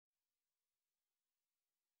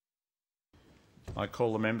I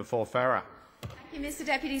call the member for Farrer. Thank you, Mr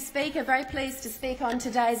Deputy Speaker. Very pleased to speak on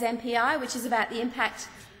today's MPI, which is about the impact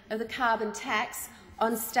of the carbon tax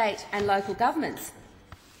on state and local governments.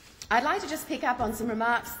 I'd like to just pick up on some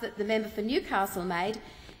remarks that the member for Newcastle made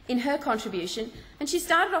in her contribution, and she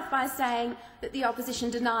started off by saying that the opposition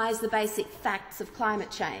denies the basic facts of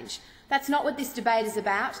climate change. That's not what this debate is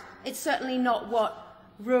about. It's certainly not what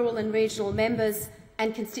rural and regional members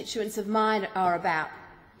and constituents of mine are about,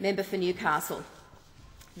 member for Newcastle.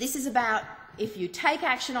 This is about, if you take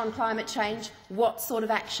action on climate change, what sort of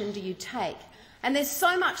action do you take? And there's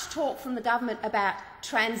so much talk from the government about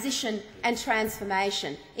transition and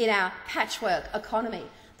transformation in our patchwork economy.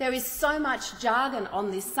 There is so much jargon on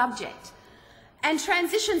this subject. And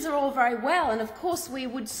transitions are all very well, and of course we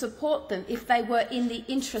would support them if they were in the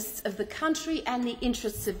interests of the country and the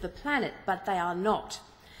interests of the planet, but they are not.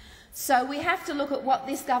 So we have to look at what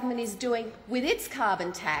this government is doing with its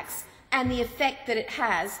carbon tax and the effect that it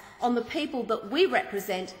has on the people that we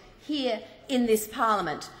represent here in this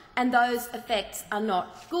parliament. And those effects are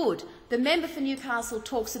not good. The member for Newcastle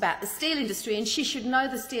talks about the steel industry, and she should know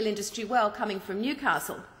the steel industry well, coming from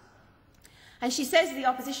Newcastle. And she says the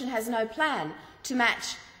opposition has no plan to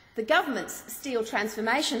match the government's steel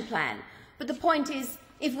transformation plan. But the point is,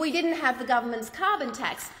 if we didn't have the government's carbon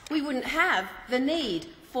tax, we wouldn't have the need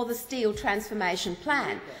for the steel transformation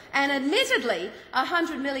plan. And admittedly,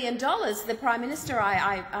 $100 million, the Prime Minister,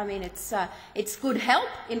 I mean, it's good help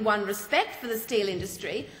in one respect for the steel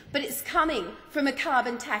industry, but it's coming from a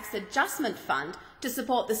carbon tax adjustment fund to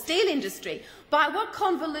support the steel industry. By what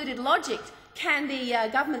convoluted logic can the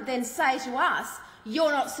government then say to us,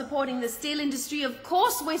 you're not supporting the steel industry? Of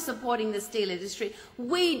course we're supporting the steel industry.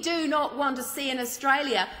 We do not want to see an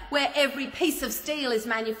Australia where every piece of steel is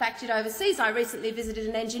manufactured overseas. I recently visited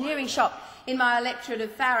an engineering shop in my electorate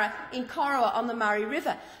of Farrer in Corowa on the Murray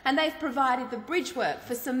River, and they've provided the bridge work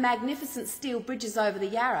for some magnificent steel bridges over the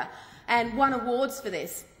Yarra and won awards for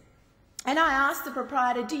this. And I asked the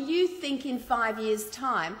proprietor, do you think in 5 years'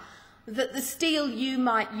 time that the steel you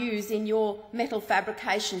might use in your metal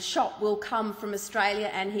fabrication shop will come from Australia?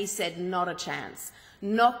 And he said, not a chance.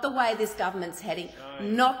 Not the way this government's heading,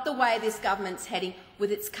 not the way this government's heading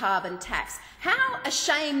with its carbon tax. How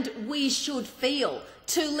ashamed we should feel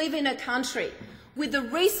to live in a country with the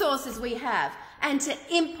resources we have and to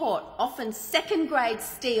import often second-grade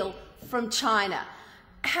steel from China.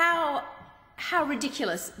 How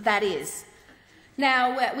ridiculous that is.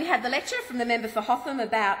 Now, we had the lecture from the member for Hotham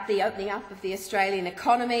about the opening up of the Australian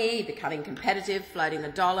economy, becoming competitive, floating the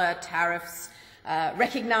dollar, tariffs,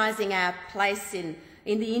 recognising our place in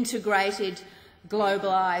the integrated,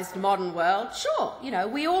 globalised modern world. Sure, you know,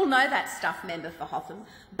 we all know that stuff, member for Hotham,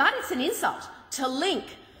 but it's an insult to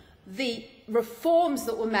link the reforms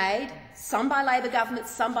that were made, some by Labor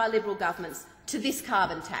governments, some by Liberal governments, to this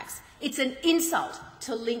carbon tax. It's an insult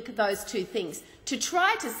to link those two things, to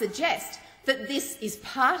try to suggest that this is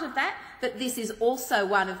part of that, that this is also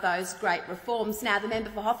one of those great reforms. Now, the member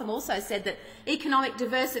for Hotham also said that economic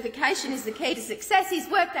diversification is the key to success. He's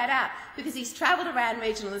worked that out because he's travelled around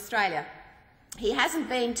regional Australia. He hasn't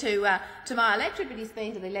been to my electorate, but he's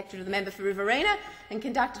been to the electorate of the member for Riverina and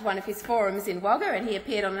conducted one of his forums in Wagga, and he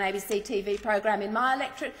appeared on an ABC TV program in my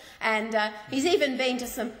electorate, and he's even been to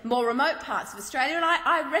some more remote parts of Australia, and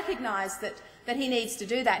I recognise that he needs to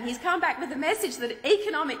do that. And he's come back with a message that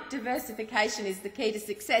economic diversification is the key to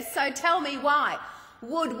success. So tell me, why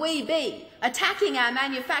would we be attacking our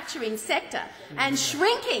manufacturing sector and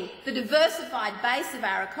shrinking the diversified base of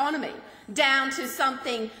our economy down to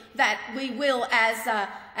something that we will,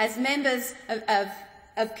 as members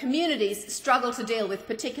of communities, struggle to deal with,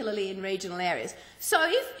 particularly in regional areas? So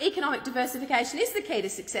if economic diversification is the key to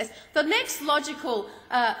success, the next logical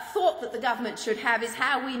thought that the government should have is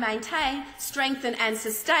how we maintain, strengthen and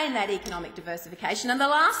sustain that economic diversification. And the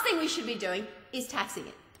last thing we should be doing is taxing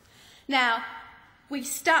it. Now,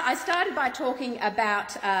 I started by talking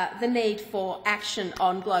about the need for action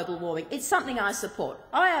on global warming. It's something I support.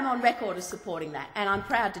 I am on record as supporting that, and I'm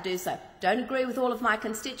proud to do so. Don't agree with all of my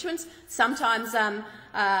constituents. Sometimes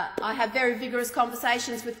I have very vigorous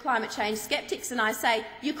conversations with climate change sceptics, and I say,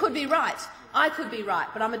 you could be right, I could be right,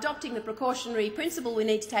 but I'm adopting the precautionary principle. We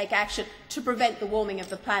need to take action to prevent the warming of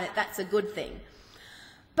the planet. That's a good thing.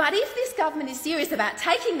 But if this government is serious about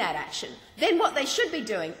taking that action, then what they should be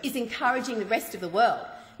doing is encouraging the rest of the world.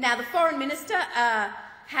 Now, the Foreign Minister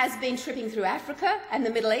has been tripping through Africa and the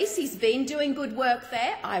Middle East. He's been doing good work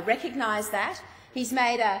there. I recognise that. He's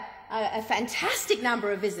made a fantastic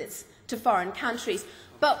number of visits to foreign countries.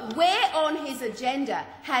 But where on his agenda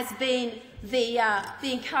has been the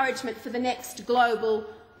encouragement for the next global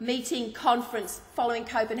meeting, conference following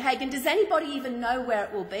Copenhagen. Does anybody even know where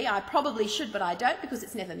it will be? I probably should, but I don't, because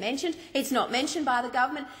it's never mentioned. It's not mentioned by the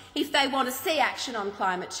government. If they want to see action on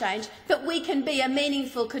climate change that we can be a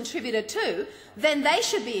meaningful contributor to, then they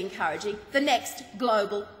should be encouraging the next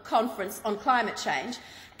global conference on climate change.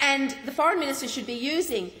 And the Foreign Minister should be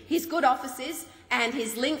using his good offices and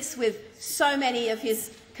his links with so many of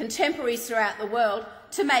his contemporaries throughout the world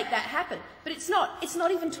to make that happen. But it's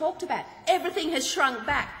not even talked about. Everything has shrunk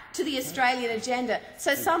back to the Australian agenda.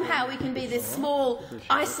 So somehow we can be this small,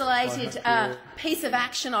 isolated piece of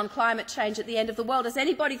action on climate change at the end of the world. Does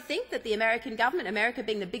anybody think that the American government, America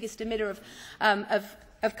being the biggest emitter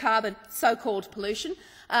of carbon, so-called pollution,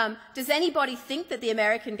 does anybody think that the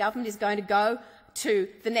American government is going to go to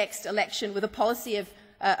the next election with a policy of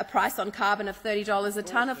a price on carbon of $30 a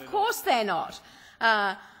tonne? Of course they're not.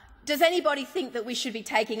 Does anybody think that we should be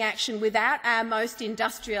taking action without our most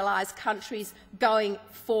industrialised countries going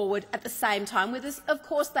forward at the same time with us? Of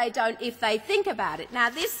course they don't, if they think about it.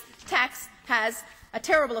 Now, this tax has a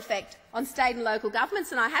terrible effect on state and local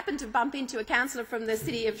governments, and I happened to bump into a councillor from the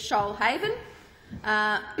city of Shoalhaven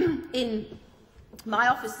in my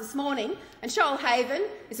office this morning, and Shoalhaven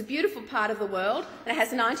is a beautiful part of the world, and it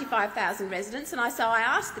has 95,000 residents, so I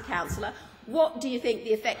asked the councillor, what do you think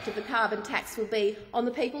the effect of the carbon tax will be on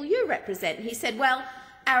the people you represent? And he said, well,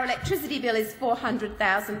 our electricity bill is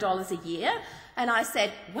 $400,000 a year. And I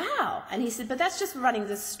said, wow. And he said, but that's just for running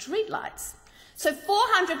the streetlights. So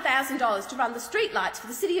 $400,000 to run the streetlights for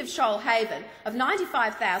the city of Shoalhaven of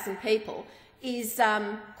 95,000 people is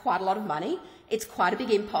quite a lot of money. It's quite a big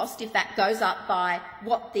impost if that goes up by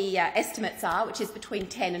what the estimates are, which is between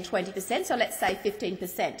 10 and 20%, so let's say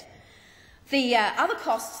 15%. The other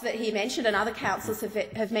costs that he mentioned and other councils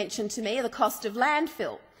have mentioned to me are the cost of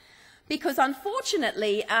landfill, because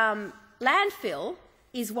unfortunately landfill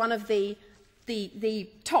is one of the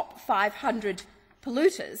top 500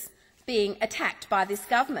 polluters being attacked by this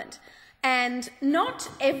government. And not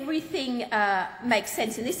everything makes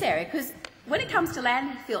sense in this area, because when it comes to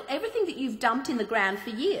landfill, everything that you've dumped in the ground for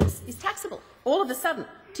years is taxable all of a sudden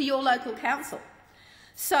to your local council.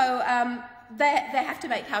 So they have to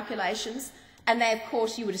make calculations, and they, of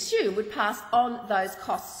course, you would assume, would pass on those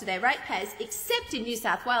costs to their ratepayers, except in New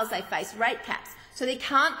South Wales they face rate caps, so they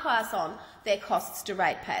can't pass on their costs to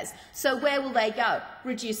ratepayers. So where will they go?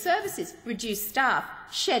 Reduce services, reduce staff,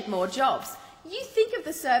 shed more jobs. You think of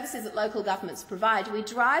the services that local governments provide. We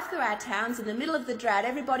drive through our towns in the middle of the drought.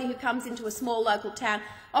 Everybody who comes into a small local town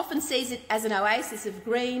often sees it as an oasis of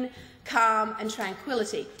green, calm and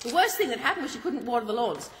tranquility. The worst thing that happened was you couldn't water the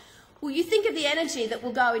lawns. Well, you think of the energy that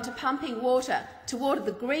will go into pumping water to water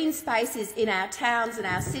the green spaces in our towns and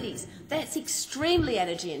our cities. That's extremely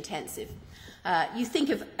energy intensive. You think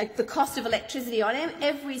of the cost of electricity on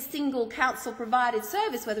every single council-provided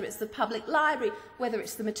service, whether it's the public library, whether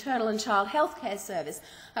it's the maternal and child health care service,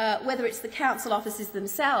 whether it's the council offices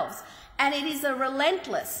themselves. And it is a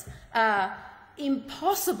relentless,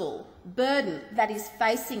 impossible burden that is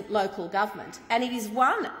facing local government, and it is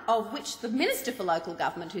one of which the Minister for Local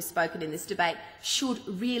Government, who's spoken in this debate, should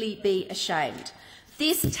really be ashamed.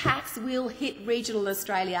 This tax will hit regional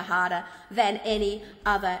Australia harder than any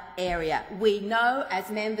other area. We know, as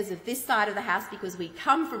members of this side of the House, because we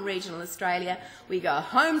come from regional Australia, we go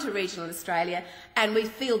home to regional Australia, and we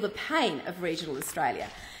feel the pain of regional Australia.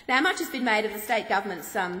 Now, much has been made of the state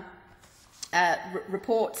government's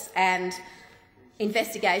reports and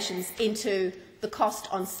investigations into the cost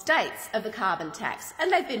on states of the carbon tax,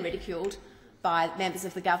 and they've been ridiculed by members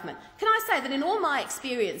of the government. Can I say that in all my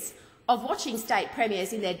experience of watching state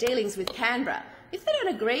premiers in their dealings with Canberra, if they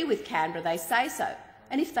don't agree with Canberra, they say so,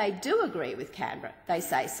 and if they do agree with Canberra, they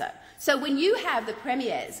say so. So when you have the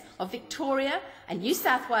premiers of Victoria and New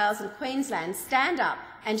South Wales and Queensland stand up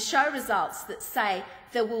and show results that say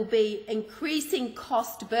there will be increasing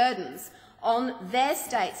cost burdens on their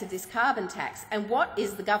states of this carbon tax, and what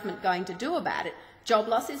is the government going to do about it? Job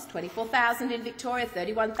losses, 24,000 in Victoria,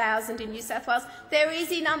 31,000 in New South Wales. They're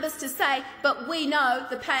easy numbers to say, but we know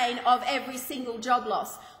the pain of every single job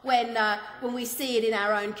loss when we see it in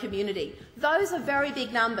our own community. Those are very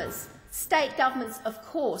big numbers. State governments, of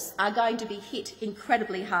course, are going to be hit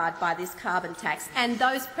incredibly hard by this carbon tax, and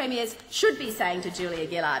those premiers should be saying to Julia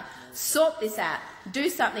Gillard, sort this out, do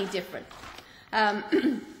something different.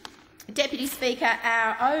 Deputy Speaker,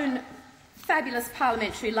 our own fabulous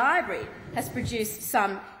parliamentary library has produced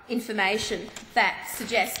some information that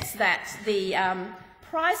suggests that the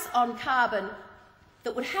price on carbon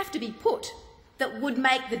that would have to be put, that would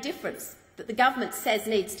make the difference that the government says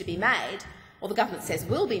needs to be made, or the government says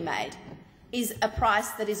will be made, is a price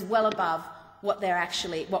that is well above what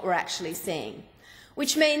we're actually seeing.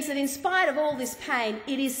 which means that in spite of all this pain,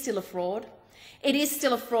 it is still a fraud. It is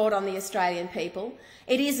still a fraud on the Australian people.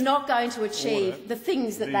 It is not going to achieve the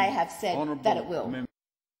things that they have said that it will.